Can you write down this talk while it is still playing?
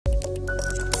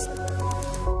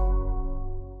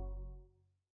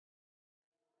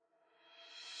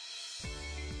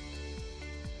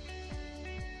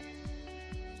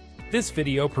This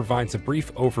video provides a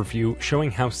brief overview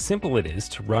showing how simple it is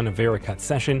to run a VERICUT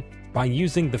session by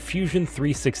using the Fusion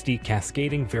 360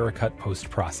 Cascading VERICUT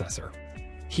post-processor.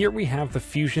 Here we have the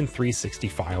Fusion 360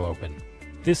 file open.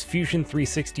 This Fusion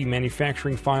 360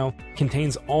 manufacturing file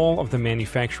contains all of the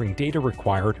manufacturing data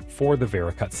required for the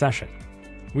VERICUT session.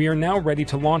 We are now ready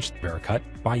to launch VERICUT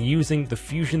by using the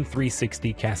Fusion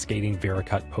 360 Cascading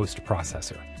VERICUT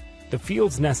post-processor. The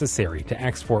fields necessary to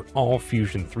export all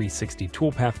Fusion 360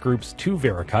 toolpath groups to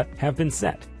VERICUT have been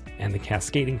set, and the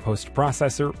Cascading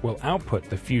post-processor will output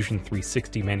the Fusion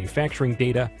 360 manufacturing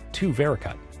data to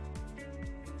VERICUT.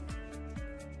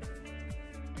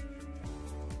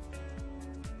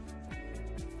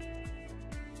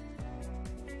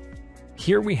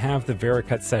 Here we have the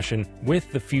VERICUT session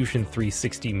with the Fusion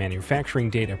 360 manufacturing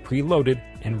data preloaded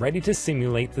and ready to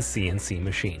simulate the CNC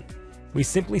machine. We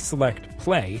simply select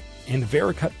Play, and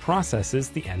VERICUT processes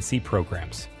the NC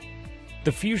programs.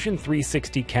 The Fusion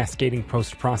 360 Cascading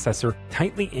post-processor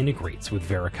tightly integrates with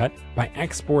VERICUT by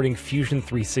exporting Fusion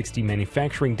 360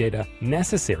 manufacturing data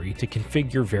necessary to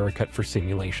configure VERICUT for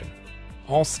simulation.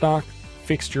 All stock,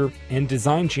 fixture, and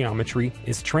design geometry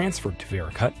is transferred to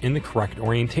VERICUT in the correct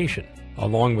orientation,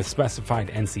 along with specified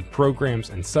NC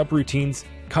programs and subroutines,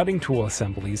 cutting tool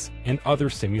assemblies, and other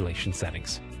simulation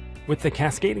settings. With the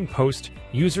Cascading Post,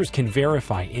 users can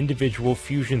verify individual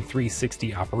Fusion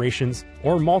 360 operations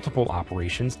or multiple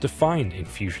operations defined in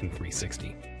Fusion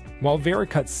 360. While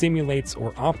VERICUT simulates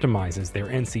or optimizes their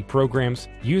NC programs,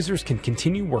 users can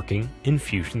continue working in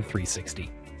Fusion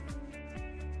 360.